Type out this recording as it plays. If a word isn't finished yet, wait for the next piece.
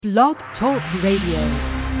Blog Talk Radio.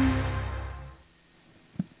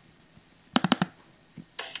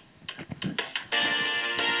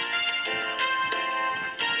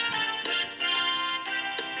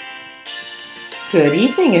 Good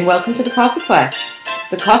evening and welcome to the Coffee Clash.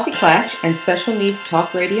 The Coffee Clash and Special Needs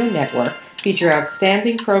Talk Radio Network feature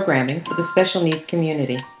outstanding programming for the special needs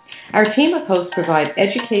community. Our team of hosts provide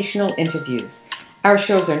educational interviews. Our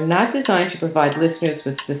shows are not designed to provide listeners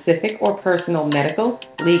with specific or personal medical,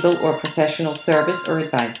 legal, or professional service or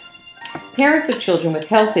advice. Parents of children with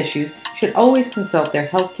health issues should always consult their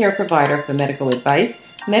healthcare provider for medical advice,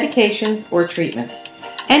 medications, or treatment.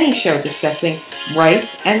 Any show discussing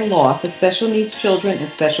rights and law for special needs children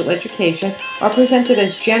and special education are presented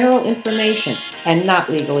as general information and not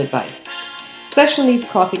legal advice. Special Needs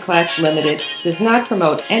Coffee Clash Limited does not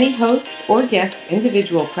promote any host's or guest's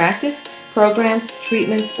individual practice, programs,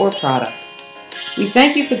 treatments, or products. We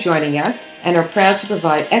thank you for joining us and are proud to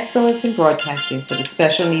provide excellence in broadcasting for the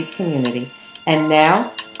special needs community. And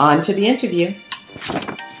now, on to the interview.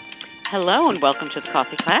 Hello and welcome to the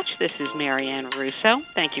Coffee Clash. This is Marianne Russo.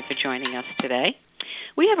 Thank you for joining us today.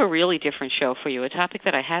 We have a really different show for you, a topic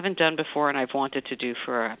that I haven't done before and I've wanted to do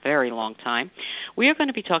for a very long time. We are going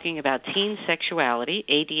to be talking about teen sexuality,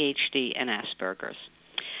 ADHD, and Asperger's.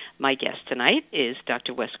 My guest tonight is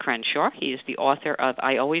Dr. Wes Crenshaw. He is the author of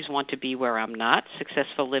I Always Want to Be Where I'm Not,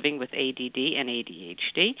 Successful Living with ADD and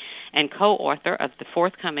ADHD, and co-author of the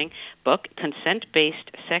forthcoming book,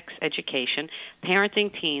 Consent-Based Sex Education,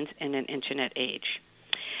 Parenting Teens in an Internet Age.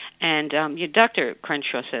 And Dr.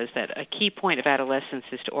 Crenshaw says that a key point of adolescence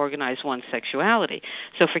is to organize one's sexuality.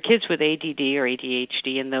 So for kids with ADD or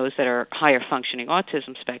ADHD and those that are higher functioning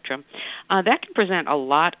autism spectrum, that can present a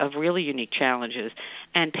lot of really unique challenges.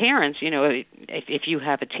 And parents, if you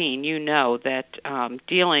have a teen, you know that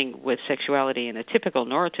dealing with sexuality in a typical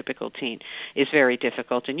neurotypical teen is very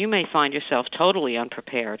difficult. And you may find yourself totally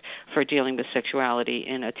unprepared for dealing with sexuality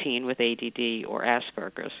in a teen with ADD or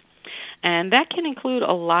Asperger's. And that can include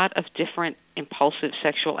a lot of different impulsive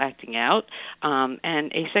sexual acting out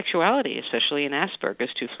and asexuality, especially in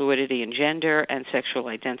Asperger's, to fluidity in gender and sexual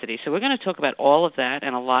identity. So we're going to talk about all of that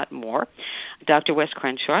and a lot more. Dr. Wes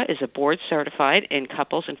Crenshaw is a board certified in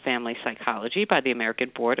couples and family psychology by the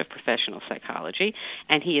American Board of Professional Psychology,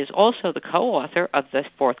 and he is also the co-author of the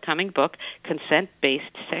forthcoming book,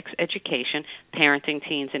 Consent-Based Sex Education, Parenting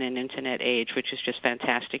Teens in an Internet Age, which is just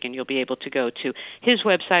fantastic, and you'll be able to go to his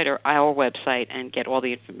website or our website and get all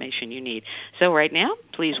the information you need. So right now,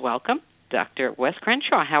 please welcome Dr. Wes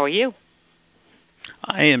Crenshaw. How are you?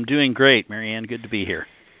 I am doing great, Marianne. Good to be here.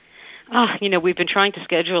 We've been trying to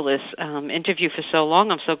schedule this interview for so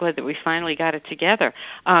long. I'm so glad that we finally got it together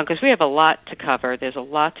because we have a lot to cover. There's a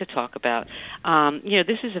lot to talk about.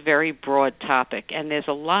 This is a very broad topic, and there's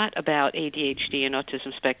a lot about ADHD and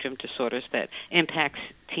autism spectrum disorders that impacts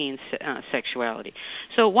teens' sexuality.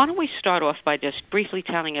 So why don't we start off by just briefly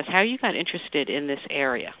telling us how you got interested in this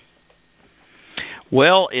area?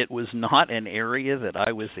 Well, it was not an area that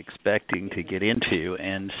I was expecting to get into,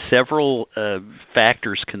 and several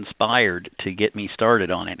factors conspired to get me started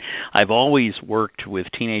on it. I've always worked with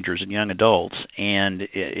teenagers and young adults, and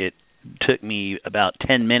it took me about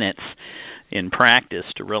 10 minutes in practice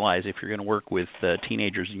to realize if you're going to work with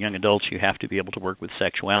teenagers and young adults, you have to be able to work with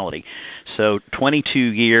sexuality. So 22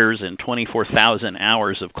 years and 24,000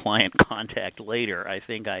 hours of client contact later, I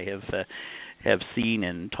think I have seen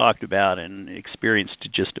and talked about and experienced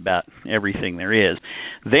just about everything there is.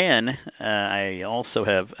 Then I also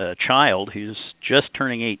have a child who's just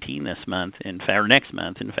turning 18 this month, or next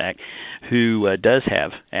month, in fact, who does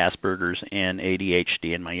have Asperger's and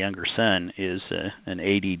ADHD, and my younger son is an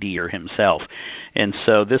ADDer himself. And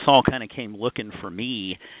so this all kind of came looking for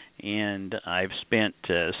me, and I've spent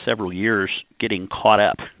several years getting caught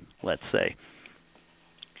up, let's say.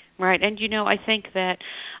 Right, and I think that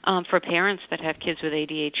for parents that have kids with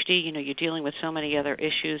ADHD, you're dealing with so many other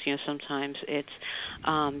issues. Sometimes it's,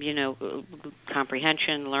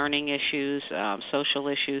 comprehension, learning issues, social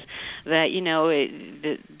issues. That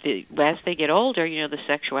as they get older, the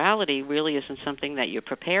sexuality really isn't something that you're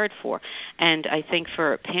prepared for. And I think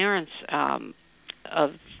for parents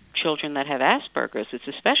of children that have Asperger's, it's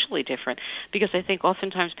especially different because I think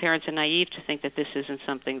oftentimes parents are naive to think that this isn't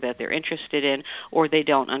something that they're interested in or they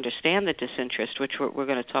don't understand the disinterest, which we're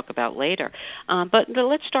going to talk about later. But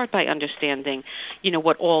let's start by understanding,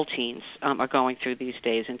 what all teens are going through these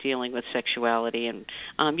days in dealing with sexuality and,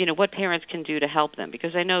 what parents can do to help them.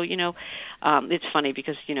 Because I know, it's funny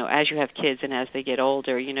because, as you have kids and as they get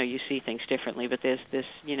older, you see things differently. But there's this,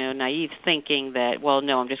 naive thinking that, well,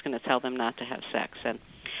 no, I'm just going to tell them not to have sex. And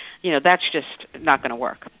that's just not going to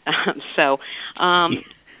work.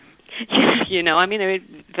 I mean,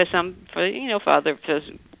 for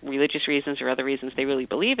religious reasons or other reasons, they really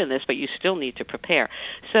believe in this, but you still need to prepare.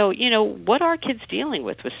 So, what are kids dealing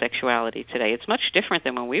with sexuality today? It's much different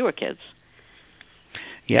than when we were kids.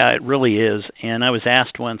 Yeah, it really is. And I was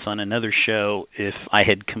asked once on another show if I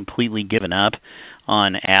had completely given up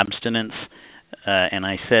on abstinence, and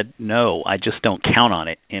I said, no, I just don't count on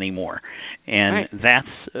it anymore. And right.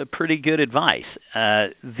 That's pretty good advice.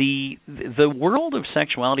 The world of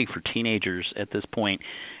sexuality for teenagers at this point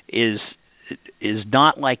is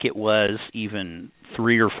not like it was even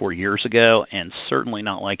 3 or 4 years ago, and certainly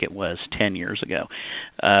not like it was 10 years ago.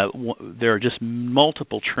 There are just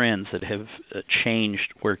multiple trends that have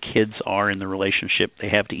changed where kids are in the relationship they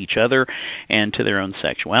have to each other and to their own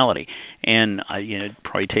sexuality. And it'd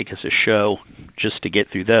probably take us a show just to get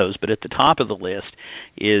through those. But at the top of the list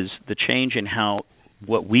is the change in how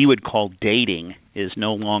what we would call dating is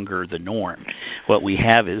no longer the norm. What we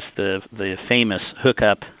have is the famous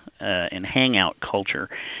hookup and hangout culture,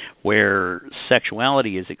 where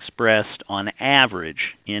sexuality is expressed on average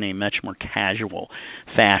in a much more casual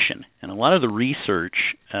fashion. And a lot of the research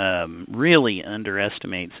really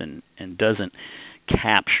underestimates and doesn't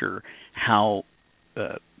capture how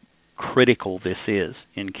critical this is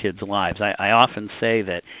in kids' lives. I often say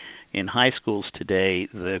that in high schools today,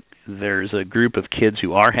 there's a group of kids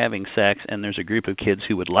who are having sex, and there's a group of kids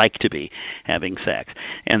who would like to be having sex.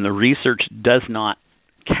 And the research does not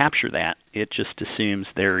capture that. It just assumes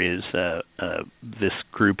there is this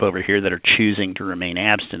group over here that are choosing to remain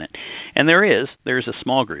abstinent. And there's a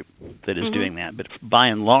small group that is doing that. But by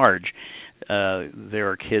and large, there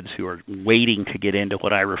are kids who are waiting to get into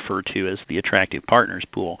what I refer to as the attractive partners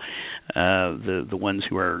pool, the ones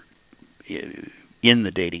who are in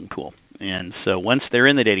the dating pool. And so once they're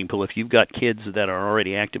in the dating pool, if you've got kids that are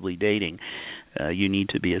already actively dating, you need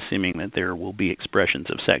to be assuming that there will be expressions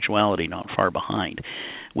of sexuality not far behind.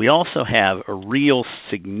 We also have a real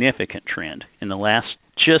significant trend in the last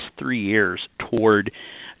just 3 years toward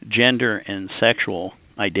gender and sexual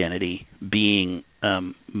identity being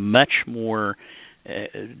much more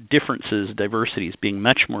diversities being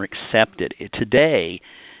much more accepted. Today,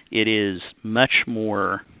 it is much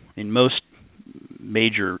more, in most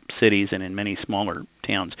major cities and in many smaller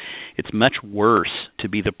towns, it's much worse to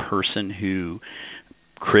be the person who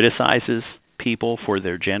criticizes people for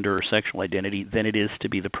their gender or sexual identity than it is to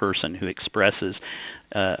be the person who expresses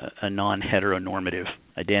a non-heteronormative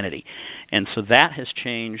identity. And so that has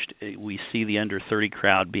changed. We see the under 30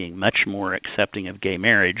 crowd being much more accepting of gay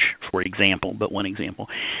marriage, for example, but one example.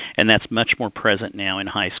 And that's much more present now in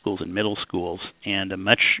high schools and middle schools, and a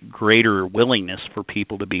much greater willingness for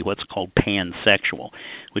people to be what's called pansexual,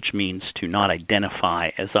 which means to not identify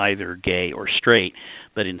as either gay or straight,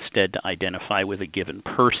 but instead to identify with a given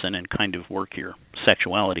person and kind of work your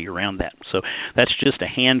sexuality around that. So that's just a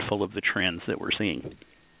handful of the trends that we're seeing.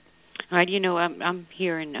 All right, I'm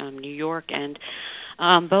here in New York, and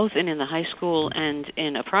both in the high school and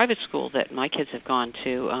in a private school that my kids have gone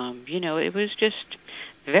to, it was just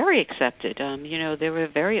very accepted. There were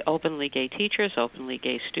very openly gay teachers, openly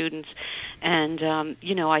gay students, and,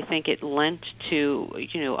 I think it lent to,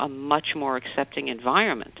 a much more accepting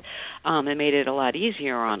environment. It made it a lot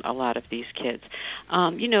easier on a lot of these kids.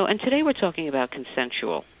 And today we're talking about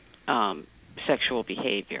consensual sexual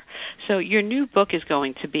behavior. So your new book is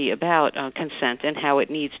going to be about consent and how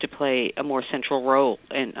it needs to play a more central role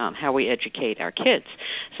in how we educate our kids.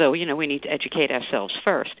 So, we need to educate ourselves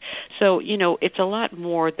first. So, it's a lot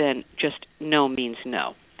more than just no means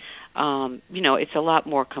no. It's a lot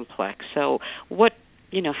more complex. So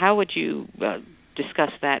how would you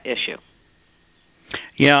discuss that issue?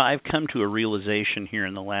 Yeah, I've come to a realization here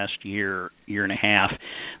in the last year and a half,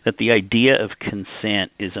 that the idea of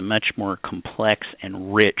consent is a much more complex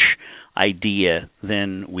and rich idea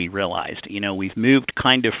than we realized. We've moved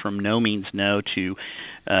kind of from no means no to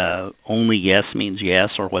only yes means yes,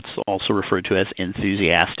 or what's also referred to as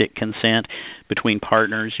enthusiastic consent between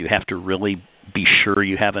partners. You have to really be sure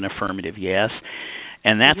you have an affirmative yes.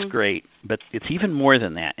 And that's great, but it's even more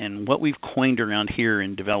than that. And what we've coined around here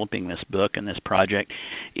in developing this book and this project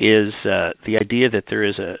is the idea that there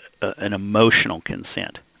is an emotional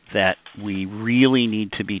consent, that we really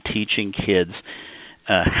need to be teaching kids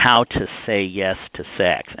how to say yes to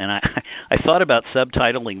sex. And I thought about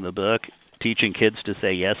subtitling the book, Teaching Kids to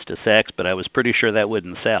Say Yes to Sex, but I was pretty sure that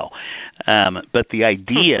wouldn't sell. But the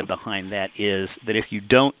idea behind that is that if you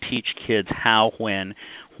don't teach kids how, when,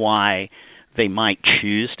 why they might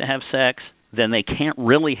choose to have sex, then they can't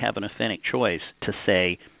really have an authentic choice to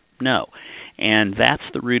say no. And that's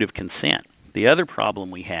the root of consent. The other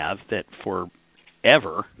problem we have, that for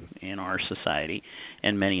ever in our society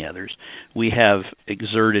and many others, we have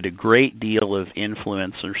exerted a great deal of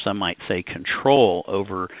influence, or some might say control,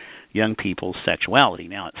 over young people's sexuality.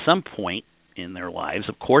 Now, at some point in their lives,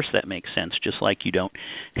 of course that makes sense, just like you don't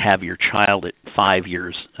have your child at 5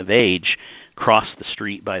 years of age cross the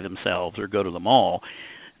street by themselves or go to the mall.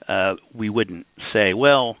 We wouldn't say,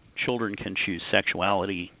 well, children can choose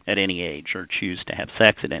sexuality at any age or choose to have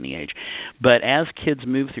sex at any age. But as kids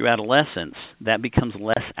move through adolescence, that becomes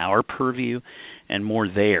less our purview and more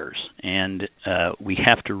theirs. And we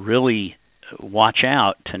have to really watch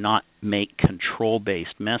out to not make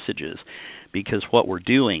control-based messages, because what we're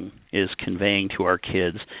doing is conveying to our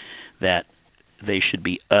kids that they should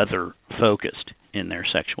be other-focused in their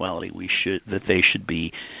sexuality. That they should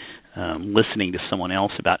be listening to someone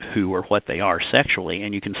else about who or what they are sexually,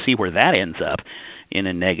 and you can see where that ends up in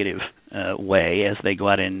a negative way as they go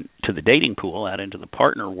out into the dating pool, out into the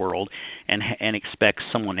partner world, and expect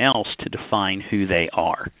someone else to define who they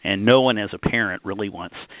are. And no one as a parent really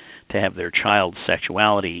wants to have their child's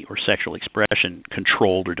sexuality or sexual expression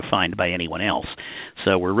controlled or defined by anyone else.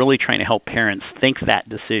 So we're really trying to help parents think that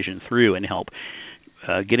decision through and help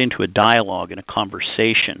get into a dialogue and a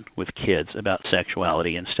conversation with kids about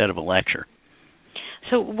sexuality instead of a lecture.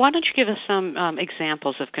 So why don't you give us some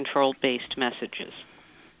examples of control-based messages?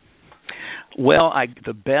 Well,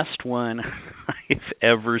 the best one I've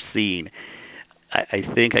ever seen, I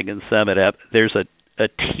think I can sum it up. There's a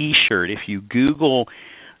T-shirt. If you Google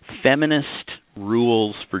feminist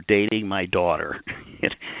rules for dating my daughter,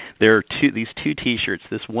 there are these two T-shirts.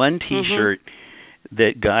 This one T-shirt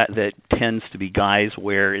that tends to be guys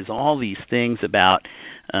wear is all these things about,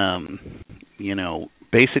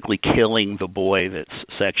 basically killing the boy that's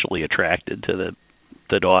sexually attracted to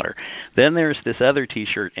the daughter. Then there's this other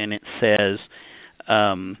T-shirt, and it says,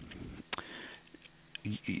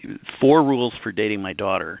 4 rules for dating my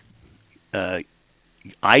daughter.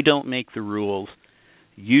 I don't make the rules.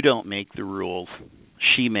 You don't make the rules.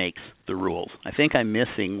 She makes the rules. I think I'm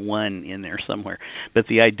missing one in there somewhere. But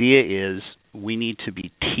the idea is we need to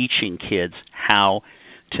be teaching kids how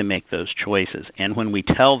to make those choices. And when we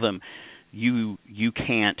tell them you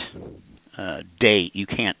can't date, you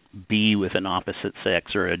can't be with an opposite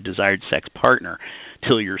sex or a desired sex partner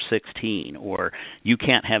till you're 16, or you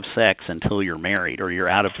can't have sex until you're married or you're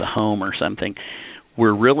out of the home or something,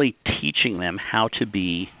 we're really teaching them how to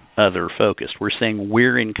be other-focused. We're saying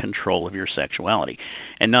we're in control of your sexuality.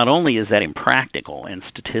 And not only is that impractical and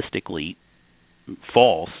statistically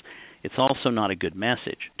false, it's also not a good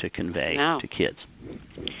message to convey to kids.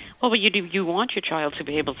 Well, but you want your child to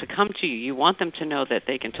be able to come to you. You want them to know that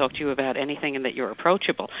they can talk to you about anything and that you're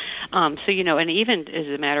approachable. And even as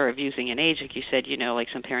a matter of using an age, like you said, like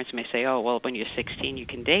some parents may say, oh, well, when you're 16, you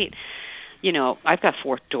can date. I've got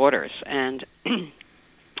 4 daughters, and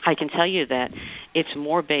I can tell you that it's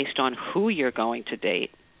more based on who you're going to date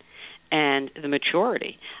and the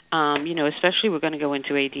maturity. Especially we're going to go into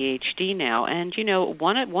ADHD now, and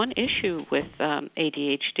one issue with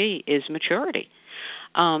ADHD is maturity.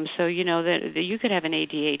 So that you could have an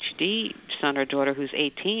ADHD son or daughter who's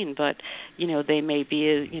 18, but they may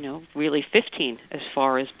be really 15 as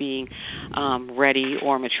far as being ready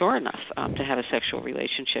or mature enough to have a sexual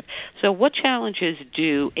relationship. So what challenges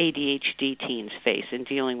do ADHD teens face in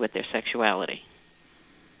dealing with their sexuality?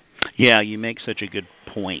 Yeah, you make such a good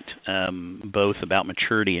point, both about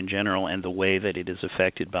maturity in general and the way that it is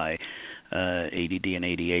affected by ADD and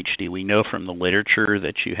ADHD. We know from the literature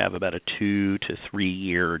that you have about a 2 to 3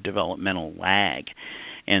 year developmental lag.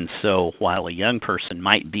 And so while a young person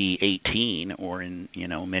might be 18, or in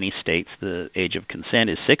many states the age of consent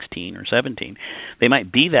is 16 or 17, they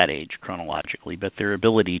might be that age chronologically, but their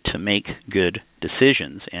ability to make good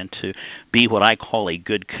decisions and to be what I call a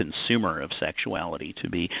good consumer of sexuality, to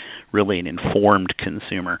be really an informed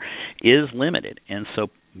consumer, is limited. And so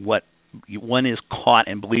what one is caught,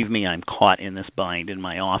 and believe me, I'm caught in this bind in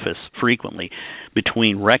my office frequently,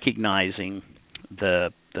 between recognizing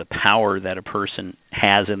the power that a person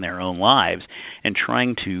has in their own lives and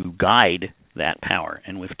trying to guide that power.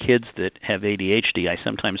 And with kids that have ADHD, I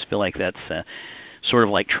sometimes feel like that's sort of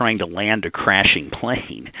like trying to land a crashing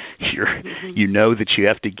plane. You know that you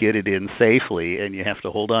have to get it in safely and you have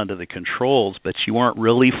to hold on to the controls, but you aren't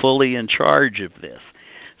really fully in charge of this.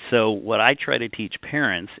 So what I try to teach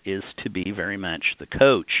parents is to be very much the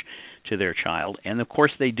coach to their child. And, of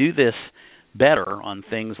course, they do this better on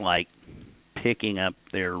things like picking up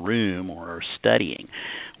their room or studying.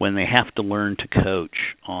 When they have to learn to coach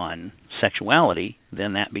on sexuality,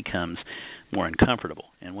 then that becomes more uncomfortable.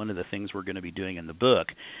 And one of the things we're going to be doing in the book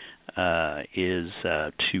is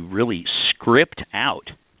to really script out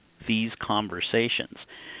these conversations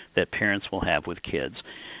that parents will have with kids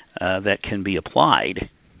that can be applied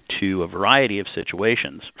to a variety of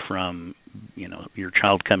situations, from your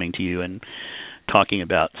child coming to you and talking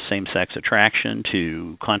about same-sex attraction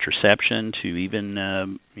to contraception to even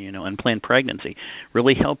unplanned pregnancy,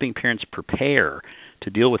 really helping parents prepare to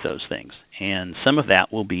deal with those things. And some of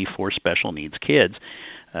that will be for special needs kids.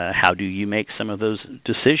 How do you make some of those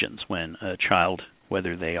decisions when a child,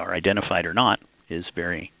 whether they are identified or not, is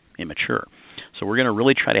very immature? So we're going to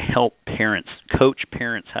really try to help parents, coach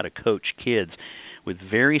parents how to coach kids with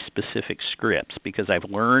very specific scripts, because I've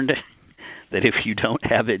learned that if you don't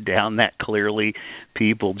have it down that clearly,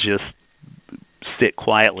 people just sit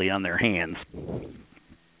quietly on their hands.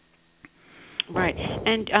 Right.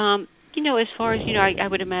 And, as far as, I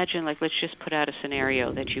would imagine, like, let's just put out a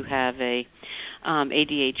scenario that you have a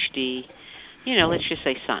ADHD, let's just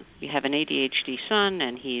say son. You have an ADHD son,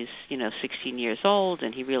 and he's, 16 years old,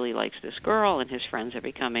 and he really likes this girl, and his friends are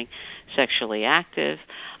becoming sexually active.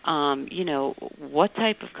 What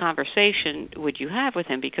type of conversation would you have with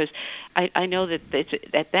him? Because I know that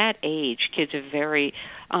at that age, kids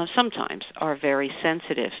are sometimes are very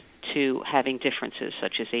sensitive to having differences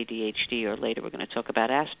such as ADHD, or later we're going to talk about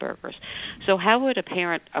Asperger's. So how would a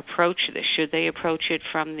parent approach this? Should they approach it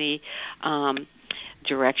from the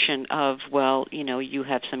direction of, you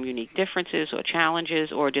have some unique differences or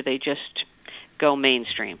challenges, or do they just go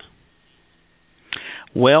mainstream?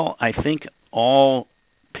 Well, I think all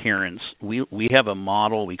parents, we have a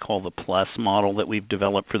model we call the PLUS model that we've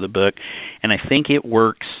developed for the book, and I think it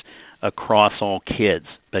works across all kids,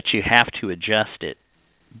 but you have to adjust it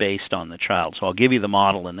based on the child. So I'll give you the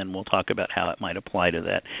model, and then we'll talk about how it might apply to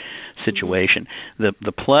that situation. Mm-hmm.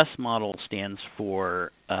 The PLUS model stands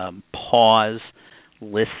for pause,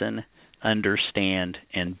 listen, understand,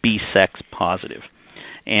 and be sex positive.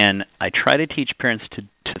 And I try to teach parents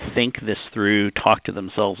to think this through, talk to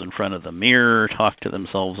themselves in front of the mirror, talk to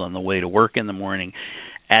themselves on the way to work in the morning,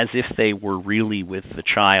 as if they were really with the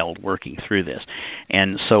child working through this.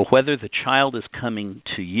 And so whether the child is coming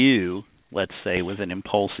to you, let's say, with an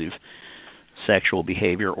impulsive sexual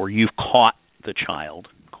behavior, or you've caught the child,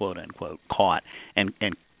 quote unquote, caught, and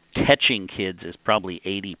catching kids is probably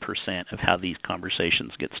 80% of how these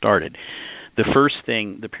conversations get started. The first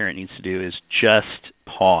thing the parent needs to do is just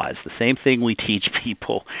pause. The same thing we teach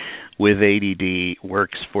people with ADD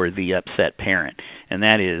works for the upset parent, and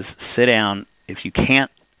that is sit down. If you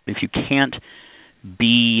can't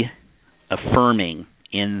be affirming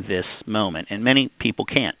in this moment, and many people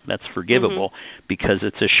can't, that's forgivable because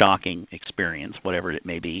it's a shocking experience, whatever it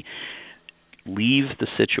may be. Leave the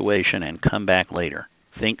situation and come back later.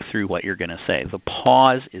 Think through what you're going to say. The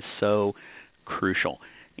pause is so crucial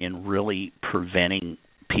in really preventing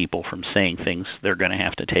people from saying things they're going to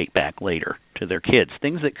have to take back later to their kids,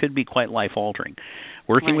 things that could be quite life-altering.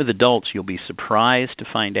 Working with adults, you'll be surprised to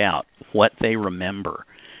find out what they remember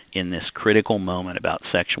in this critical moment about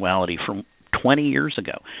sexuality from 20 years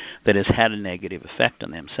ago that has had a negative effect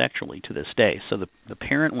on them sexually to this day. So the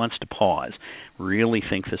parent wants to pause, really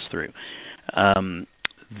think this through. And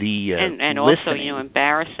also,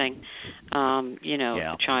 embarrassing,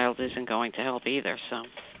 the child isn't going to help either. So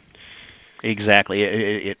exactly,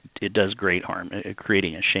 it does great harm,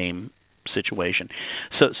 creating a shame situation.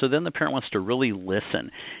 So then the parent wants to really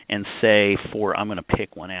listen and say, I'm going to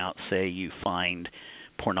pick one out. Say you find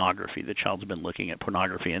pornography. The child's been looking at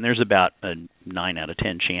pornography, and there's about a 9 out of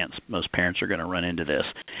 10 chance most parents are going to run into this.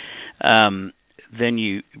 Then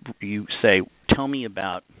you say, tell me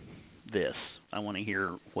about this. I want to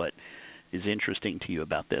hear what is interesting to you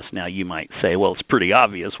about this. Now, you might say, well, it's pretty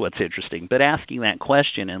obvious what's interesting, but asking that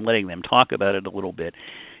question and letting them talk about it a little bit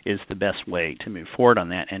is the best way to move forward on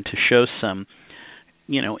that and to show some,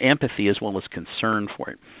 empathy as well as concern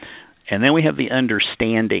for it. And then we have the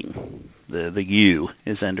understanding. The U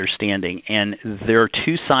is understanding. And there are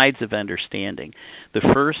two sides of understanding. The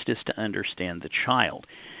first is to understand the child.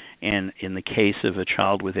 And in the case of a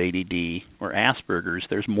child with ADD or Asperger's,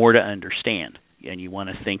 there's more to understand, and you want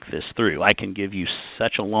to think this through. I can give you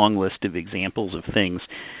such a long list of examples of things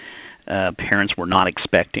parents were not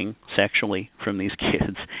expecting sexually from these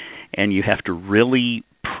kids, and you have to really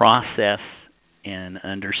process and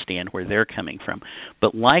understand where they're coming from.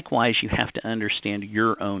 But likewise, you have to understand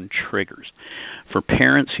your own triggers. For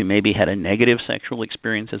parents who maybe had a negative sexual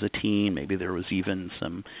experience as a teen, maybe there was even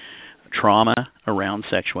some trauma around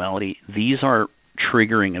sexuality, these are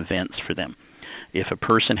triggering events for them. If a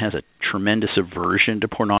person has a tremendous aversion to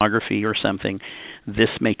pornography or something, this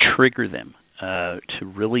may trigger them to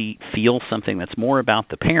really feel something that's more about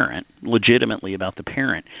the parent, legitimately about the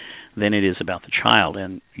parent, than it is about the child,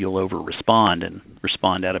 and you'll over-respond and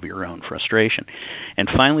respond out of your own frustration. And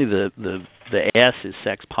finally, the S is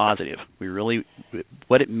sex positive.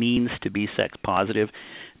 What it means to be sex positive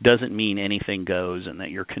doesn't mean anything goes and that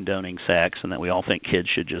you're condoning sex and that we all think kids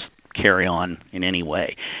should just carry on in any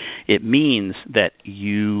way. It means that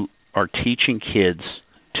you are teaching kids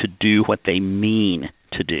to do what they mean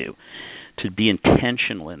to do, to be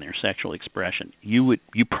intentional in their sexual expression. You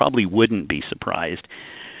probably wouldn't be surprised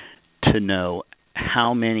to know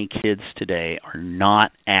how many kids today are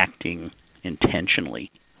not acting intentionally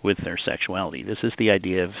with their sexuality. This is the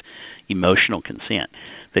idea of emotional consent,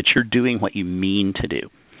 that you're doing what you mean to do.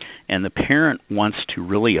 And the parent wants to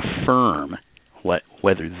really affirm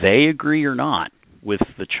whether they agree or not with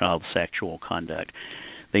the child's sexual conduct.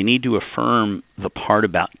 They need to affirm the part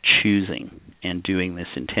about choosing and doing this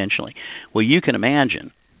intentionally. Well, you can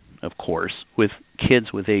imagine, of course, with kids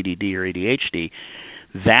with ADD or ADHD,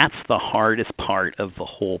 that's the hardest part of the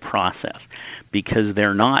whole process, because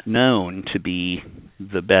they're not known to be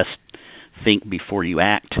the best think before you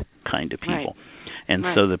act kind of people. Right. And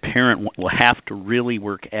so the parent will have to really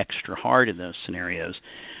work extra hard in those scenarios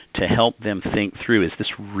to help them think through, is this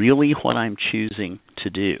really what I'm choosing to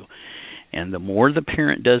do? And the more the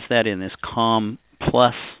parent does that in this calm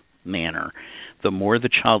plus manner, the more the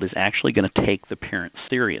child is actually going to take the parent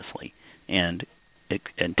seriously and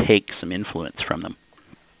take some influence from them.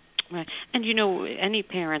 Right. And, any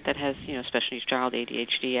parent that has, special needs child,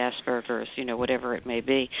 ADHD, Asperger's, whatever it may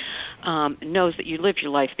be, knows that you live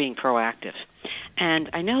your life being proactive. And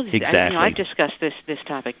I know that I've discussed this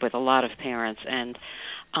topic with a lot of parents, and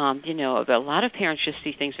a lot of parents just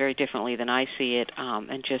see things very differently than I see it,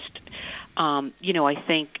 and just, I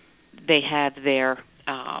think they have their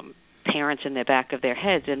parents in the back of their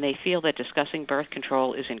heads, and they feel that discussing birth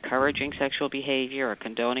control is encouraging sexual behavior or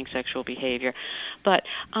condoning sexual behavior. But,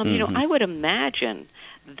 I would imagine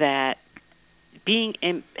that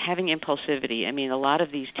having impulsivity, a lot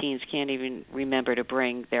of these teens can't even remember to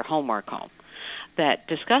bring their homework home, that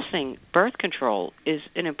discussing birth control is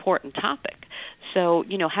an important topic. So,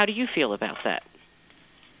 how do you feel about that?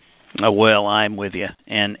 Well, I'm with you,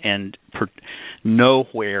 and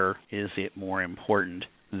nowhere is it more important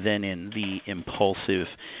than in the impulsive,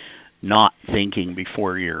 not thinking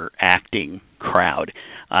before you're acting crowd.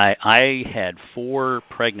 I had 4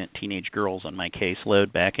 pregnant teenage girls on my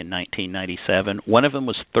caseload back in 1997. One of them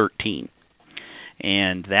was 13.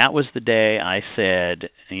 And that was the day I said,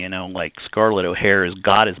 like Scarlett O'Hara's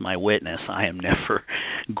God is my witness, I am never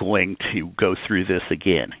going to go through this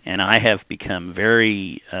again. And I have become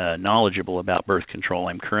very knowledgeable about birth control.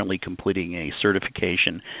 I'm currently completing a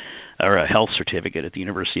certification or a health certificate at the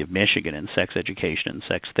University of Michigan in sex education and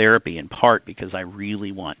sex therapy, in part because I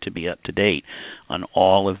really want to be up to date on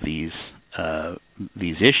all of these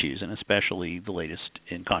issues, and especially the latest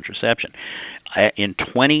in contraception. In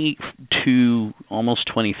 22, almost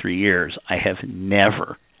 23 years, I have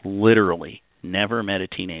literally never met a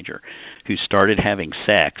teenager who started having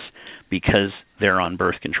sex because they're on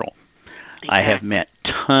birth control. Exactly. I have met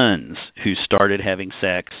tons who started having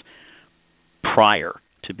sex prior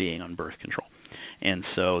to being on birth control. And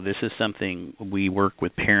so this is something we work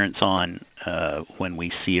with parents on when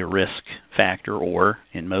we see a risk factor, or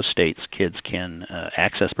in most states, kids can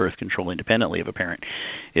access birth control independently of a parent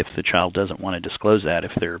if the child doesn't want to disclose that,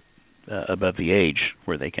 if they're above the age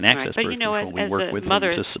where they can access birth control. We work with them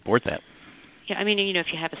to support that. Yeah, if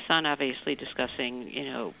you have a son, obviously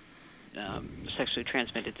discussing, sexually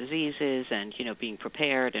transmitted diseases and, being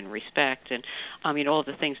prepared and respect and, all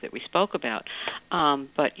the things that we spoke about.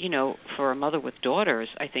 But, for a mother with daughters,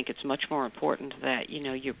 I think it's much more important that,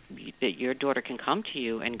 that your daughter can come to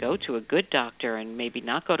you and go to a good doctor and maybe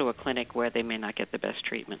not go to a clinic where they may not get the best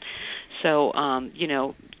treatment. So,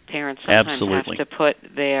 parents sometimes Absolutely. have to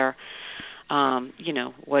put their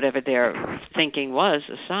whatever their thinking was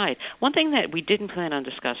aside. One thing that we didn't plan on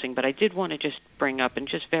discussing, but I did want to just bring up, and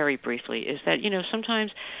just very briefly, is that,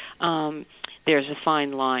 sometimes there's a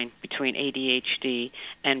fine line between ADHD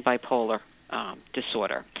and bipolar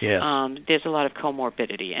disorder. Yes. There's a lot of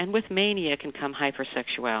comorbidity, and with mania can come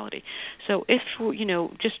hypersexuality. So if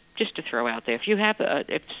just to throw out there, if you have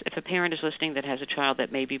if a parent is listening that has a child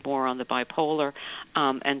that may be more on the bipolar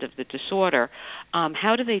end of the disorder,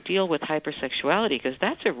 how do they deal with hypersexuality? Because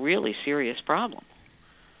that's a really serious problem.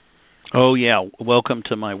 Oh yeah, welcome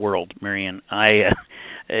to my world, Marianne.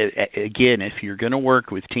 Again, if you're going to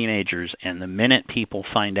work with teenagers, and the minute people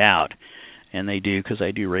find out, and they do, because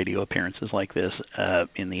I do radio appearances like this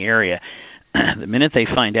in the area, the minute they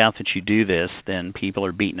find out that you do this, then people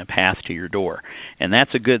are beating a path to your door. And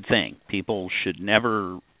that's a good thing. People should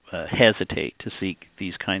never hesitate to seek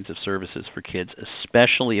these kinds of services for kids,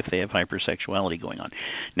 especially if they have hypersexuality going on.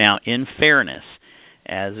 Now, in fairness,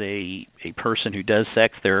 as a person who does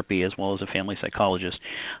sex therapy as well as a family psychologist,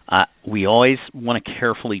 we always want to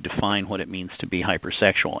carefully define what it means to be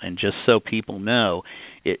hypersexual. And just so people know,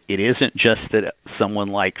 it isn't just that someone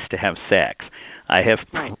likes to have sex. I have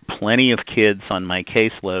plenty of kids on my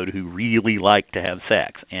caseload who really like to have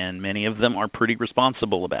sex, and many of them are pretty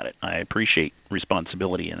responsible about it. I appreciate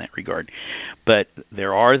responsibility in that regard. But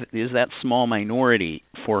there is that small minority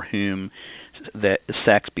for whom that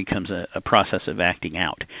sex becomes a process of acting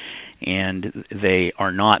out, and they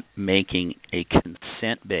are not making a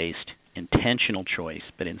consent-based intentional choice,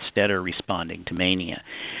 but instead are responding to mania.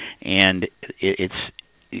 And it's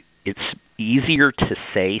easier to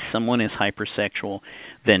say someone is hypersexual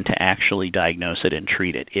than to actually diagnose it and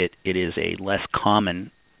treat it. It is a less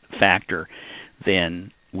common factor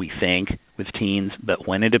than we think with teens, but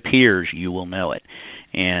when it appears, you will know it.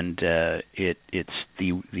 And it's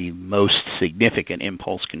the most significant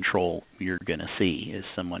impulse control you're going to see is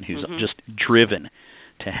someone who's just driven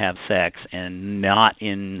to have sex and not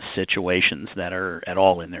in situations that are at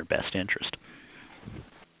all in their best interest.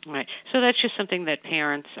 Right. So that's just something that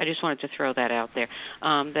parents, I just wanted to throw that out there,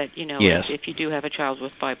 that, yes. if you do have a child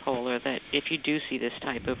with bipolar, that if you do see this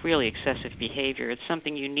type of really excessive behavior, it's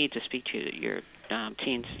something you need to speak to your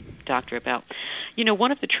teen's doctor about.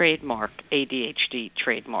 One of the trademark ADHD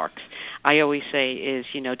trademarks, I always say, is,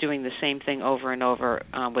 doing the same thing over and over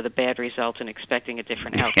with a bad result and expecting a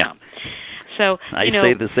different outcome. So I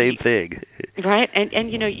say the same thing. Right.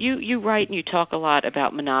 And you write and you talk a lot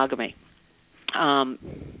about monogamy.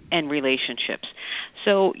 And relationships.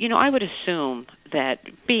 So, I would assume that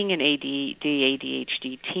being an ADD,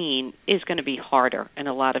 ADHD teen is going to be harder in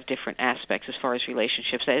a lot of different aspects as far as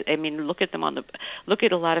relationships. I mean, look at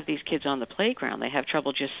a lot of these kids on the playground. They have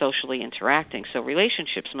trouble just socially interacting. So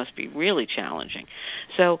relationships must be really challenging.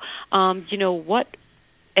 So, what,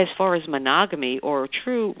 as far as monogamy or a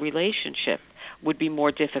true relationship, would be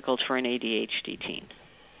more difficult for an ADHD teen?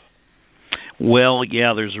 Well,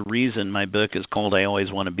 yeah, there's a reason my book is called I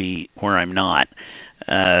Always Want to Be Where I'm Not.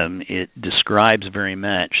 It describes very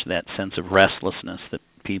much that sense of restlessness that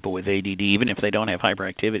people with ADD, even if they don't have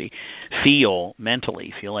hyperactivity, feel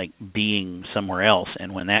like being somewhere else.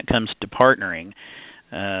 And when that comes to partnering,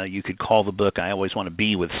 you could call the book I Always Want to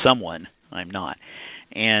Be with Someone I'm Not.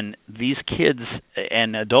 And these kids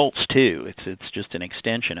and adults too, it's just an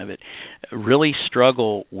extension of it, really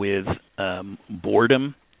struggle with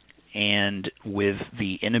boredom and with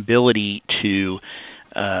the inability to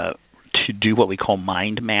do what we call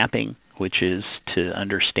mind mapping, which is to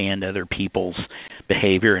understand other people's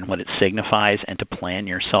behavior and what it signifies and to plan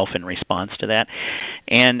yourself in response to that.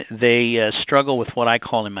 And they struggle with what I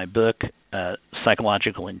call in my book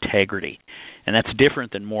psychological integrity. And that's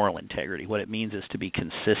different than moral integrity. What it means is to be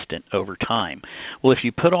consistent over time. Well, if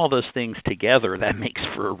you put all those things together, that makes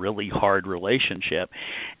for a really hard relationship.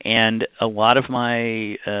 And a lot of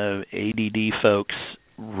my ADD folks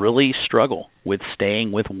really struggle with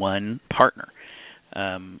staying with one partner.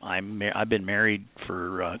 I've been married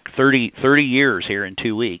for 30 years here in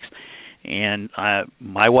 2 weeks. And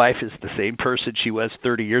my wife is the same person she was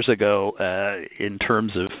 30 years ago in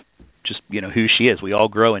terms of just, who she is. We all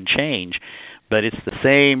grow and change. But it's the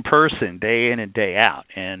same person day in and day out.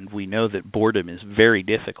 And we know that boredom is very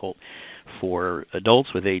difficult for adults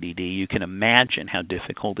with ADD. You can imagine how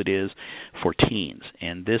difficult it is for teens.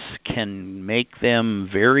 And this can make them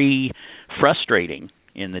very frustrating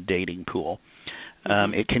in the dating pool.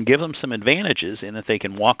 It can give them some advantages in that they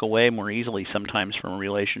can walk away more easily sometimes from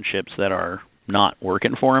relationships that are not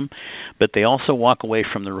working for them. But they also walk away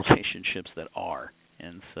from the relationships that are.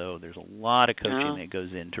 And so there's a lot of coaching that goes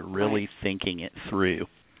into really thinking it through.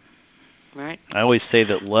 Right. I always say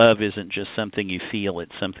that love isn't just something you feel,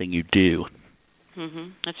 it's something you do.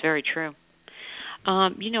 That's very true.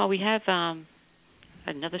 We have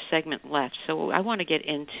another segment left, so I want to get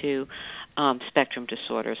into spectrum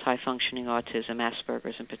disorders, high-functioning autism,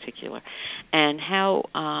 Asperger's in particular, and how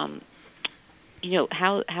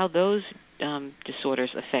those disorders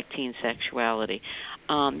affect teen sexuality.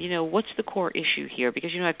 What's the core issue here?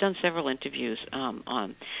 Because, I've done several interviews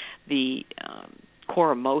on the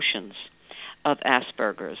core emotions of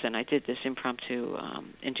Asperger's, and I did this impromptu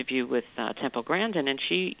interview with Temple Grandin, and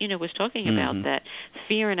she, was talking about that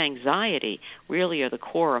fear and anxiety really are the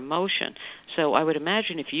core emotion. So I would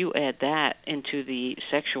imagine if you add that into the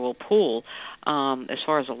sexual pool, as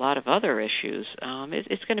far as a lot of other issues,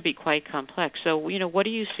 it's going to be quite complex. So, what do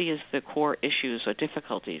you see as the core issues or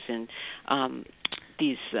difficulties in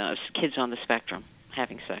these kids on the spectrum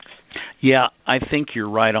having sex? Yeah, I think you're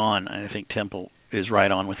right on. I think Temple is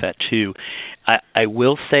right on with that too. I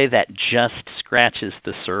will say that just scratches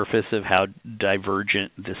the surface of how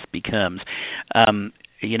divergent this becomes.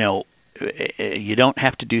 You don't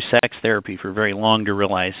have to do sex therapy for very long to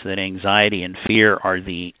realize that anxiety and fear are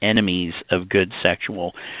the enemies of good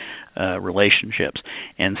sexual relationships,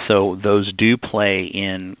 and so those do play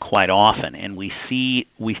in quite often. And we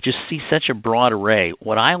just see such a broad array.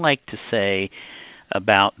 What I like to say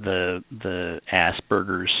about the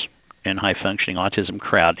Asperger's and high functioning autism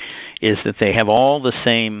crowd is that they have all the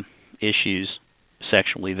same issues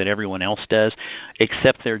sexually that everyone else does,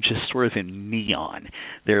 except they're just sort of in neon.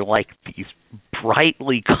 They're like these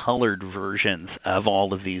brightly colored versions of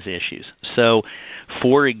all of these issues. So,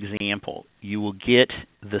 for example, you will get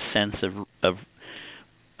the sense of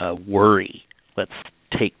worry. Let's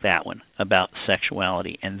take that one, about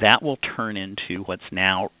sexuality, and that will turn into what's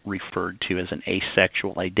now referred to as an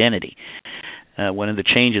asexual identity. One of the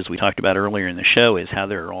changes we talked about earlier in the show is how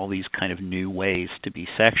there are all these kind of new ways to be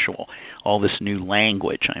sexual, all this new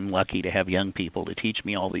language. I'm lucky to have young people to teach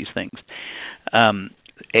me all these things.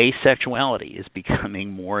 Asexuality is becoming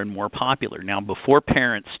more and more popular. Now, before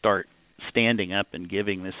parents start standing up and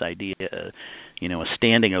giving this idea, a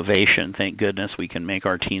standing ovation, thank goodness we can make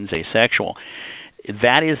our teens asexual,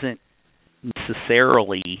 that isn't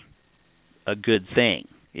necessarily a good thing.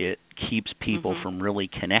 It keeps people from really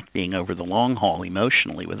connecting over the long haul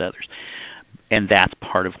emotionally with others. And that's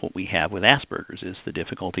part of what we have with Asperger's, is the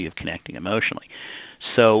difficulty of connecting emotionally.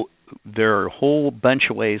 So there are a whole bunch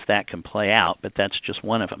of ways that can play out, but that's just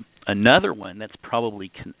one of them. Another one that's probably,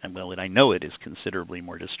 and I know it is considerably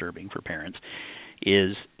more disturbing for parents,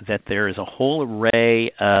 is that there is a whole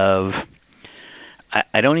array of,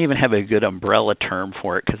 I don't even have a good umbrella term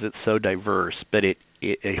for it because it's so diverse, but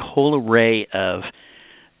a whole array of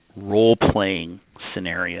role-playing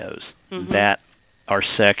scenarios that are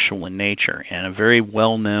sexual in nature. And a very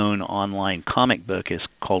well-known online comic book is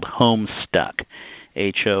called Homestuck,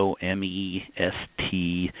 Homestruck.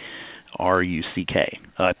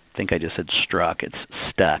 I think I just said struck. It's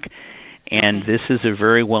stuck. And this is a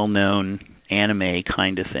very well-known anime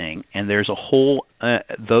kind of thing. And there's a whole,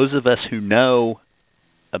 those of us who know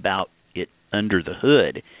about it under the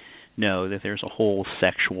hood know that there's a whole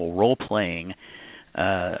sexual role-playing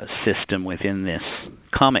system within this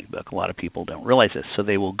comic book. A lot of people don't realize this. So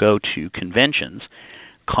they will go to conventions,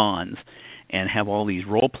 cons, and have all these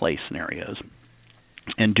role-play scenarios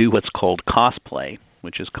and do what's called cosplay,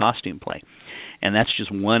 which is costume play. And that's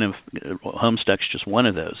just one of, Homestuck's just one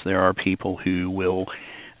of those. There are people who will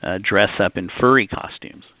dress up in furry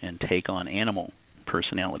costumes and take on animal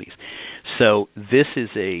personalities. So this is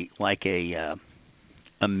a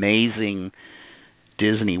amazing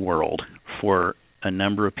Disney World for a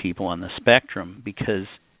number of people on the spectrum, because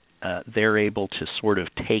they're able to sort of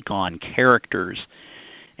take on characters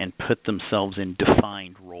and put themselves in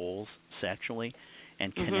defined roles sexually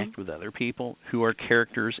and connect with other people who are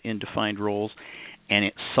characters in defined roles, and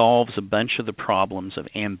it solves a bunch of the problems of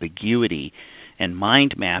ambiguity and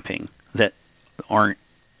mind mapping that aren't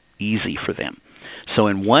easy for them. So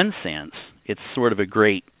in one sense, it's sort of a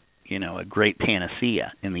great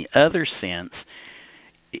panacea. In the other sense,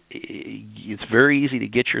 it's very easy to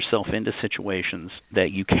get yourself into situations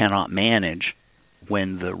that you cannot manage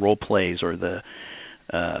when the role plays or the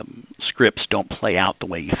scripts don't play out the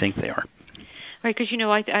way you think they are. Right, because,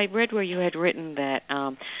 I read where you had written that,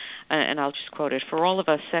 and I'll just quote it, for all of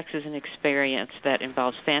us, sex is an experience that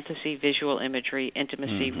involves fantasy, visual imagery,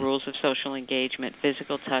 intimacy, rules of social engagement,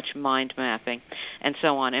 physical touch, mind mapping, and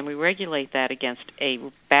so on. And we regulate that against a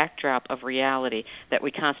backdrop of reality that we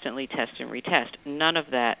constantly test and retest. None of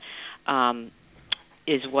that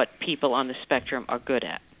is what people on the spectrum are good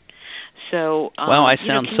at. So, wow, I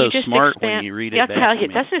sound so smart when you read it. I'll tell you,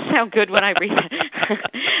 it doesn't sound good when I read it.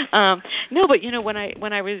 No, but when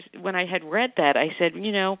I had read that, I said,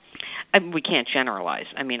 we can't generalize.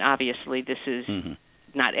 I mean, obviously, this is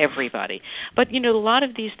not everybody, but a lot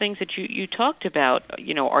of these things that you talked about,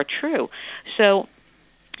 are true. So,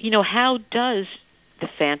 how does the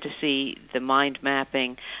fantasy, the mind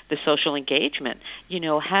mapping, the social engagement,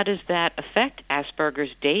 how does that affect Asperger's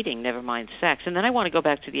dating, never mind sex? And then I want to go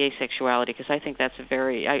back to the asexuality, because I think that's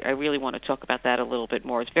I really want to talk about that a little bit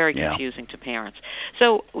more. It's very confusing to parents.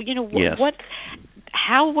 So,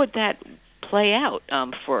 how would that play out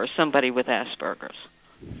for somebody with Asperger's?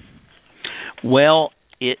 Well,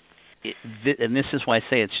 and this is why I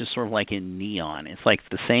say it's just sort of like in neon. It's like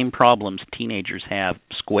the same problems teenagers have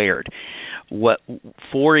squared.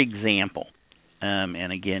 For example,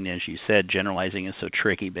 and again, as you said, generalizing is so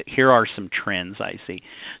tricky, but here are some trends I see.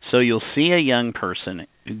 So you'll see a young person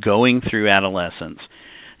going through adolescence,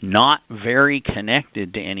 not very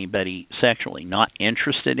connected to anybody sexually, not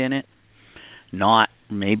interested in it, not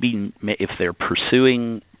maybe if they're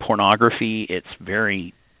pursuing pornography, it's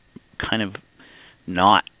very kind of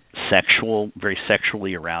not sexual, very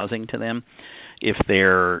sexually arousing to them. If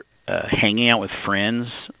they're hanging out with friends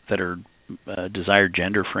that are desired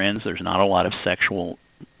gender friends, there's not a lot of sexual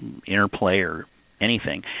interplay or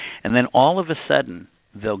anything. And then all of a sudden,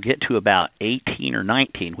 they'll get to about 18 or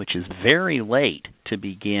 19, which is very late to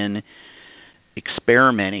begin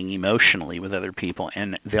experimenting emotionally with other people,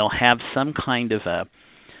 and they'll have some kind of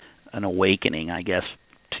an awakening, I guess,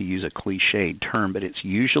 to use a cliched term, but it's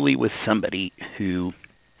usually with somebody who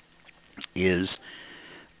is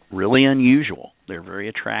really unusual. They're very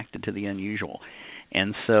attracted to the unusual.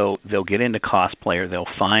 And so they'll get into cosplay, or they'll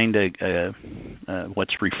find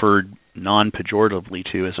what's referred non-pejoratively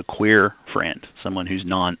to as a queer friend, someone who's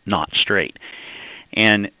not straight.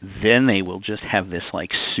 And then they will just have this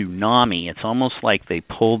like tsunami. It's almost like they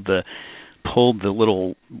pulled the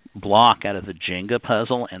little block out of the Jenga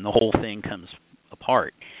puzzle, and the whole thing comes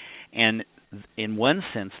apart. And in one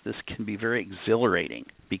sense, this can be very exhilarating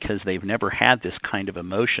because they've never had this kind of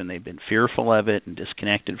emotion. They've been fearful of it and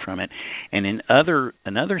disconnected from it. And in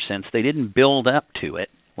another sense, they didn't build up to it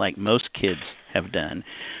like most kids have done.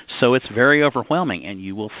 So it's very overwhelming, and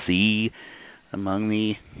you will see among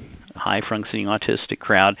the high-functioning autistic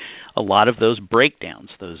crowd a lot of those breakdowns,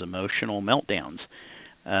 those emotional meltdowns,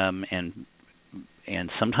 and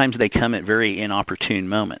sometimes they come at very inopportune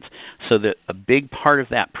moments. So a big part of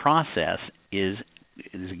that process is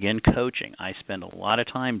again coaching. I spend a lot of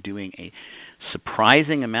time doing a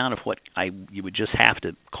surprising amount of what you would just have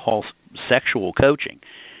to call sexual coaching.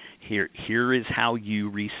 Here is how you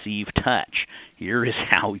receive touch. Here is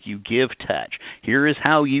how you give touch. Here is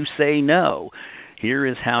how you say no. Here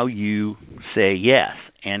is how you say yes.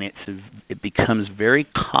 And it becomes very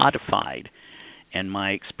codified. And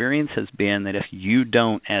my experience has been that if you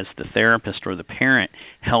don't, as the therapist or the parent,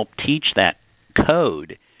 help teach that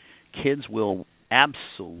code, kids will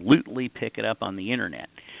absolutely pick it up on the internet.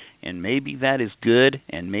 And maybe that is good,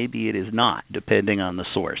 and maybe it is not, depending on the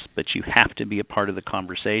source. But you have to be a part of the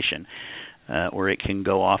conversation, or it can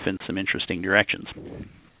go off in some interesting directions.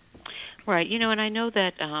 Right. And I know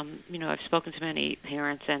that, I've spoken to many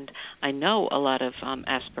parents, and I know a lot of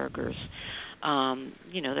Asperger's,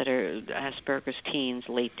 that are Asperger's teens,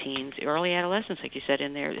 late teens, early adolescents, like you said,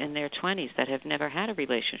 in their 20s, that have never had a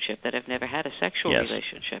relationship, that have never had a sexual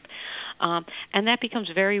relationship. And that becomes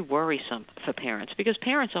very worrisome for parents, because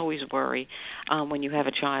parents always worry when you have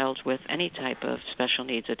a child with any type of special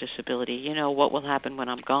needs or disability. What will happen when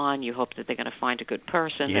I'm gone? You hope that they're going to find a good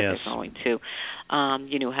person that they're going to,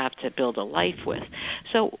 have to build a life with.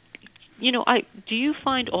 So, do you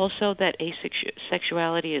find also that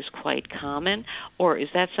asexuality is quite common, or is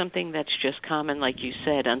that something that's just common, like you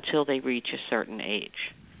said, until they reach a certain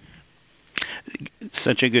age?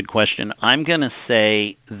 Such a good question. I'm going to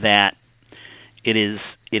say that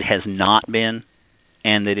it has not been,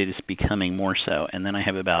 and that it is becoming more so. And then I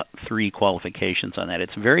have about 3 qualifications on that.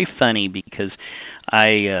 It's very funny because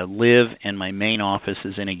I live, and my main office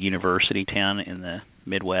is in a university town in the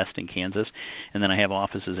Midwest in Kansas, and then I have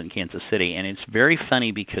offices in Kansas City. And it's very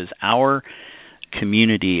funny because our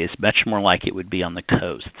community is much more like it would be on the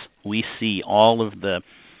coasts. We see all of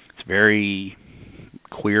it's very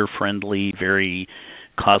queer-friendly, very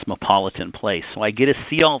cosmopolitan place. So I get to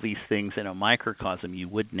see all these things in a microcosm you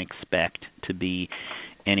wouldn't expect to be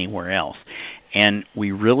anywhere else. And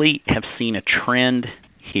we really have seen a trend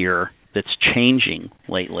here that's changing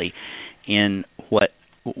lately in what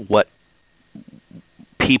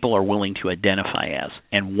people are willing to identify as.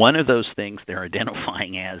 And one of those things they're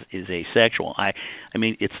identifying as is asexual. I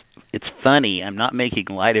mean, it's funny. I'm not making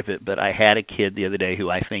light of it, but I had a kid the other day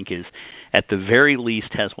who I think is, at the very least,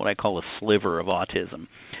 has what I call a sliver of autism.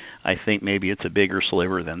 I think maybe it's a bigger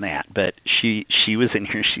sliver than that. But she was in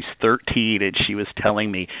here, she's 13, and she was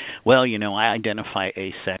telling me, well, I identify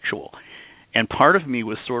asexual. And part of me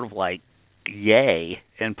was sort of like, yay,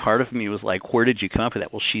 and part of me was like, where did you come up with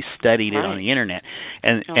that? Well, she studied it on the internet.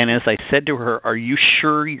 And as I said to her, are you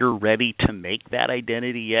sure you're ready to make that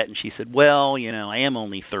identity yet? And she said, well, I am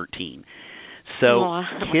only 13. So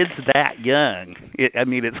kids that young,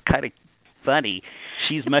 it's kind of funny.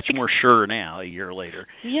 She's much more sure now a year later.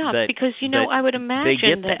 Yeah, because, I would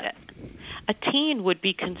imagine that a teen would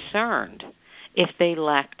be concerned if they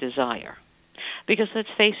lack desire. Because let's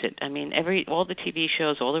face it, I mean, all the TV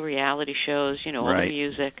shows, all the reality shows, all the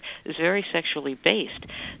music is very sexually based.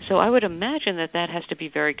 So I would imagine that has to be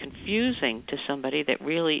very confusing to somebody that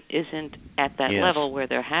really isn't at that level where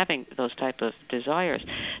they're having those type of desires.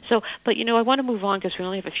 So, but I want to move on because we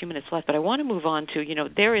only have a few minutes left. But I want to move on to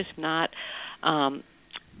there is not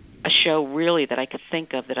a show really that I could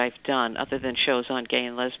think of that I've done other than shows on gay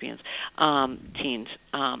and lesbians teens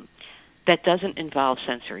that doesn't involve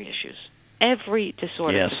sensory issues. Every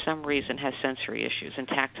disorder, for some reason, has sensory issues and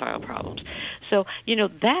tactile problems. So,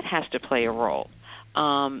 that has to play a role,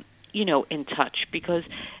 in touch, because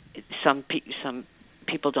some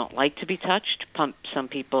people don't like to be touched. Some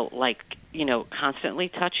people like, constantly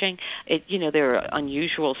touching. There are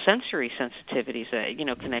unusual sensory sensitivities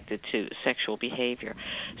that, connected to sexual behavior.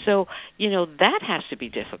 So, that has to be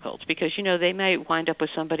difficult because, they might wind up with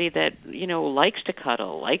somebody that, likes to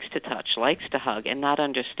cuddle, likes to touch, likes to hug, and not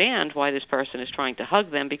understand why this person is trying to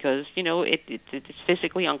hug them because, it's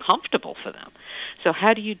physically uncomfortable for them. So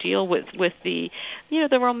how do you deal with the,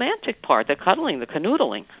 the romantic part, the cuddling, the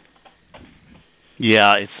canoodling?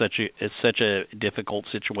 Yeah, it's such a difficult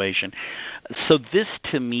situation. So this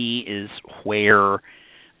to me is where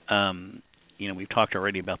we've talked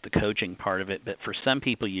already about the coaching part of it, but for some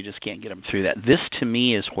people you just can't get them through that. This to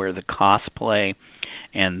me is where the cosplay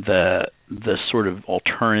and the sort of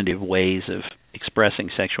alternative ways of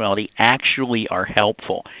expressing sexuality actually are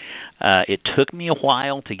helpful. It took me a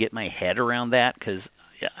while to get my head around that because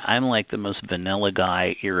I'm like the most vanilla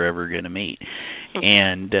guy you're ever going to meet.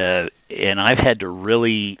 And I've had to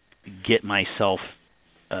really get myself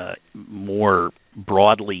more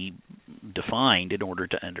broadly defined in order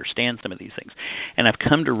to understand some of these things. And I've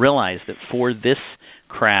come to realize that for this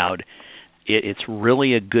crowd, it's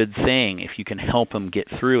really a good thing if you can help them get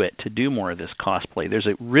through it to do more of this cosplay. There's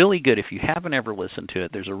a really good, if you haven't ever listened to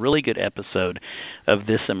it, there's a really good episode of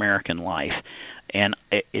This American Life. And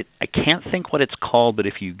I can't think what it's called, but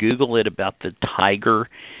if you Google it about the tiger,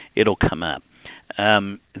 it'll come up.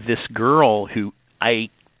 This girl who I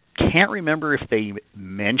can't remember if they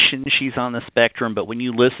mention she's on the spectrum, but when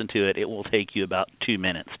you listen to it, it will take you about 2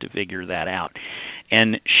 minutes to figure that out.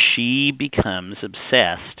 And she becomes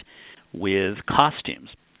obsessed with costumes.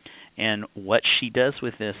 And what she does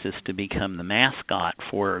with this is to become the mascot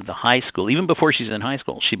for the high school. Even before she's in high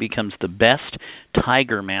school, she becomes the best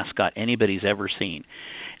tiger mascot anybody's ever seen.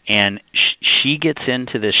 And she gets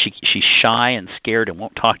into this. She's shy and scared and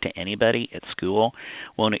won't talk to anybody at school,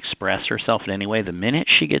 won't express herself in any way. The minute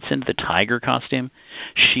she gets into the tiger costume,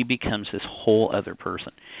 she becomes this whole other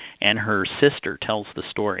person. And her sister tells the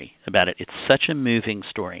story about it. It's such a moving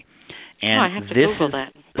story. And I have to Google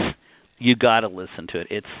that. You got to listen to it.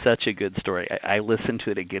 It's such a good story. I listen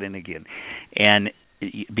to it again and again. And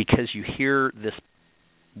because you hear this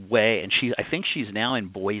way, and I think she's now in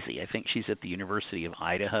Boise. I think she's at the University of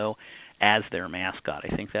Idaho as their mascot.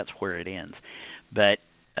 I think that's where it ends. But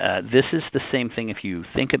this is the same thing if you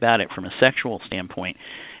think about it from a sexual standpoint,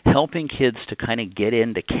 helping kids to kind of get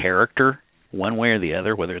into character one way or the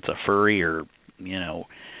other, whether it's a furry or,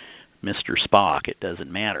 Mr. Spock, it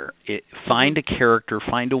doesn't matter. Find a character,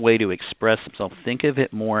 find a way to express themselves. Think of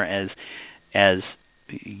it more as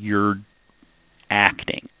you're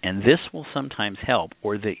acting, and this will sometimes help,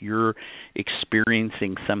 or that you're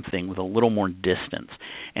experiencing something with a little more distance.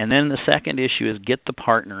 And then the second issue is get the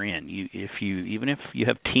partner in. Even if you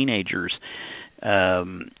have teenagers,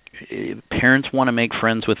 parents want to make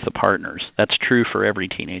friends with the partners. That's true for every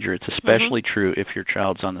teenager. It's especially true if your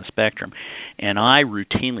child's on the spectrum. And I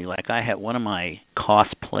routinely, I had one of my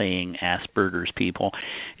cosplaying Asperger's people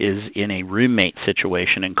is in a roommate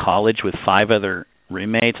situation in college with 5 other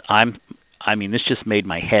roommates. This just made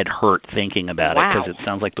my head hurt thinking about it because it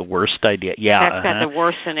sounds like the worst idea. Yeah, that's the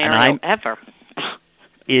worst scenario ever.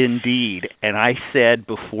 Indeed. And I said,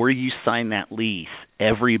 before you sign that lease,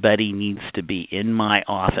 everybody needs to be in my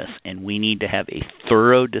office, and we need to have a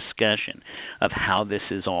thorough discussion of how this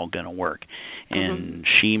is all going to work. And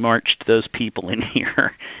she marched those people in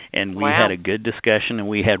here, and we had a good discussion, and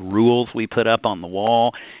we had rules we put up on the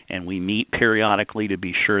wall, and we meet periodically to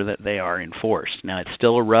be sure that they are enforced. Now, it's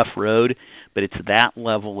still a rough road, but it's that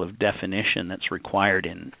level of definition that's required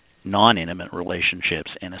in non-intimate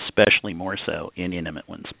relationships, and especially more so in intimate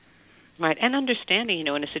ones. Right, and understanding, in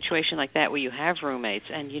a situation like that where you have roommates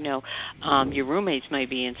and, your roommates may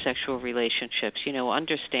be in sexual relationships,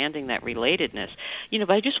 understanding that relatedness.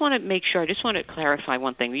 But I just want to make sure, I just want to clarify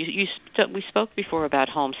one thing. We spoke before about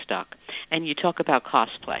Homestuck, and you talk about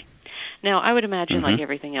cosplay. Now, I would imagine, like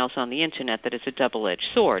everything else on the Internet, that it's a double-edged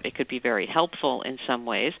sword. It could be very helpful in some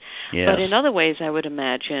ways, but in other ways I would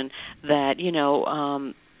imagine that,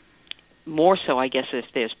 more so, I guess, if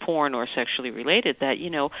there's porn or sexually related, that,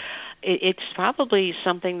 it's probably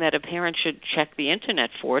something that a parent should check the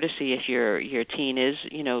Internet for to see if your teen is,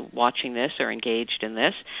 watching this or engaged in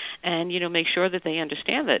this, and, make sure that they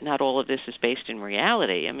understand that not all of this is based in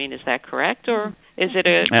reality. I mean, is that correct, or is it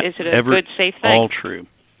a good, safe thing? All true.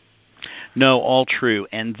 No, all true.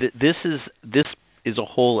 And this is a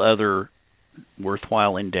whole other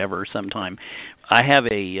worthwhile endeavor sometime. I have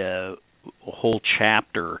a whole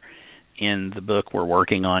chapter in the book we're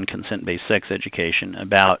working on, Consent-Based Sex Education,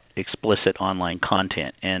 about explicit online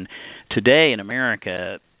content. And today in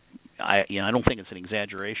America, I don't think it's an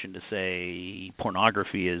exaggeration to say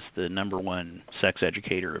pornography is the number one sex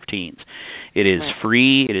educator of teens. It is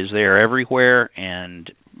free, it is there everywhere, and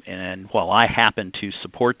while I happen to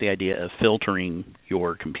support the idea of filtering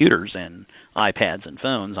your computers and iPads and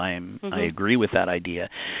phones, I agree with that idea.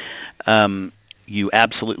 You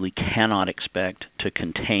absolutely cannot expect to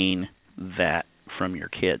contain that from your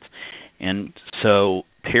kids. And so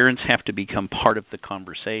parents have to become part of the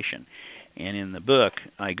conversation. And in the book,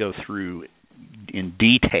 I go through in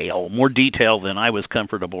detail, more detail than I was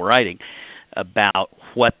comfortable writing, about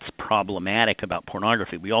what's problematic about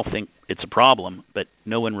pornography. We all think it's a problem, but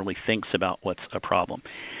no one really thinks about what's a problem.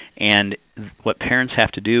 And what parents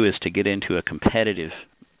have to do is to get into a competitive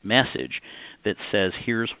message that says,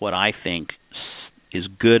 here's what I think is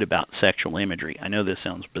good about sexual imagery. I know this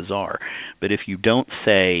sounds bizarre, but if you don't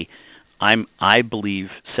say, I believe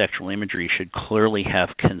sexual imagery should clearly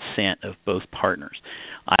have consent of both partners.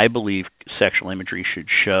 I believe sexual imagery should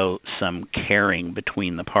show some caring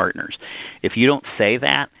between the partners. If you don't say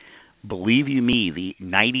that, believe you me, the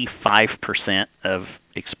 95% of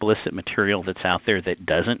explicit material that's out there that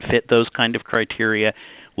doesn't fit those kind of criteria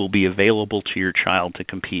will be available to your child to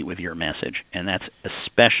compete with your message. And that's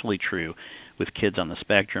especially true with kids on the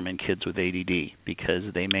spectrum and kids with ADD, because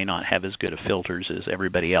they may not have as good of filters as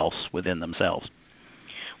everybody else within themselves.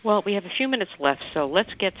 Well, we have a few minutes left, so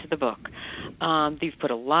let's get to the book. You've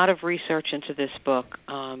put a lot of research into this book.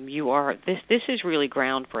 This is really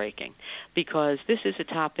groundbreaking, because this is a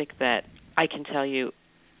topic that I can tell you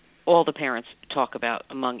all the parents talk about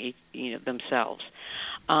among themselves.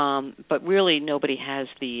 But really nobody has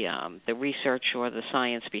the research or the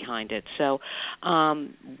science behind it. So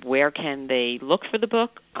where can they look for the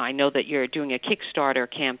book? I know that you're doing a Kickstarter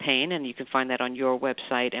campaign, and you can find that on your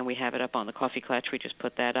website, and we have it up on the Coffee Klatch. We just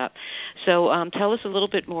put that up. So tell us a little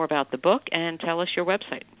bit more about the book, and tell us your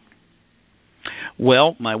website.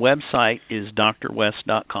 Well, my website is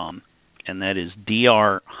drwes.com, and that is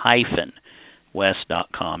dr-wes.com.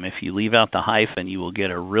 If you leave out the hyphen, you will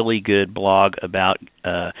get a really good blog about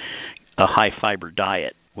a high-fiber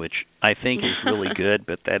diet, which I think is really good,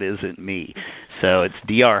 but that isn't me. So it's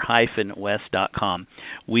dr-wes.com.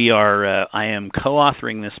 I am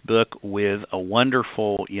co-authoring this book with a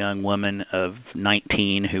wonderful young woman of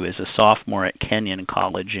 19 who is a sophomore at Kenyon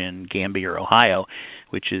College in Gambier, Ohio,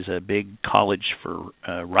 which is a big college for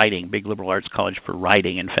writing, big liberal arts college for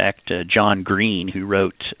writing. In fact, John Green, who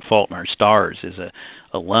wrote Fault in Our Stars, is a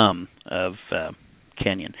alum of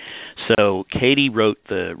Kenyon. So Katie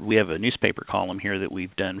we have a newspaper column here that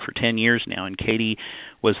we've done for 10 years now, and Katie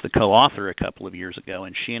was the co-author a couple of years ago,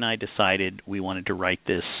 and she and I decided we wanted to write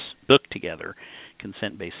this book together,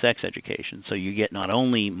 Consent-Based Sex Education. So you get not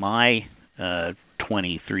only my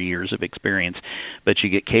 23 years of experience, but you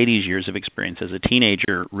get Katie's years of experience as a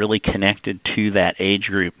teenager, really connected to that age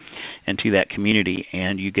group and to that community,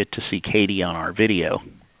 and you get to see Katie on our video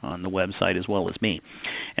on the website as well as me.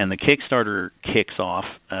 And the Kickstarter kicks off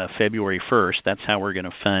February 1st. That's how we're going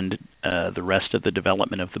to fund the rest of the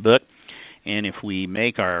development of the book. And if we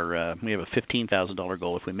make we have a $15,000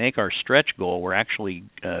 goal. If we make our stretch goal, we're actually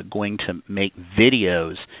going to make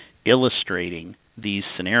videos illustrating these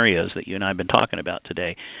scenarios that you and I have been talking about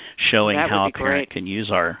today, showing how a parent can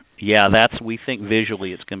use we think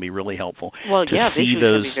visually it's going to be really helpful to see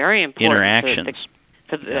those very interactions.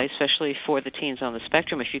 Especially for the teens on the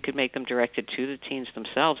spectrum. If you could make them directed to the teens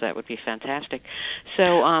themselves, that would be fantastic.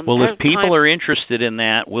 So, if people are interested in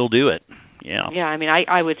that, we'll do it. Yeah. Yeah, I mean,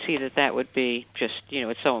 I would see that would be just,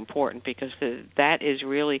 it's so important, because that is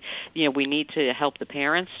really, we need to help the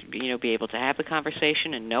parents, be able to have the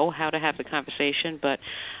conversation and know how to have the conversation, but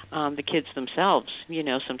the kids themselves,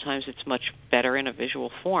 sometimes it's much better in a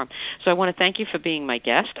visual form. So I want to thank you for being my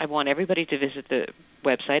guest. I want everybody to visit the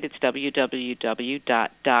website. It's www.dr-wes,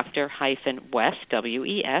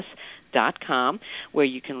 coffeeclatch.com, where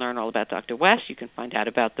you can learn all about Dr. Wes. You can find out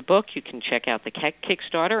about the book. You can check out the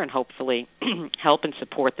Kickstarter and hopefully help and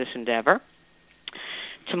support this endeavor.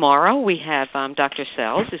 Tomorrow we have Dr.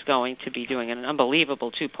 Sells is going to be doing an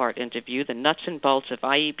unbelievable two-part interview, the nuts and bolts of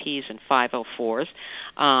IEPs and 504s,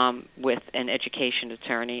 with an education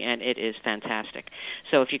attorney, and it is fantastic.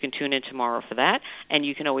 So if you can tune in tomorrow for that, and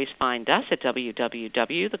you can always find us at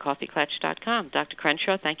www.thecoffeeclatch.com. Dr.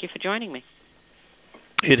 Crenshaw, thank you for joining me.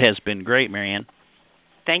 It has been great, Marianne.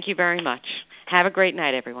 Thank you very much. Have a great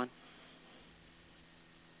night, everyone.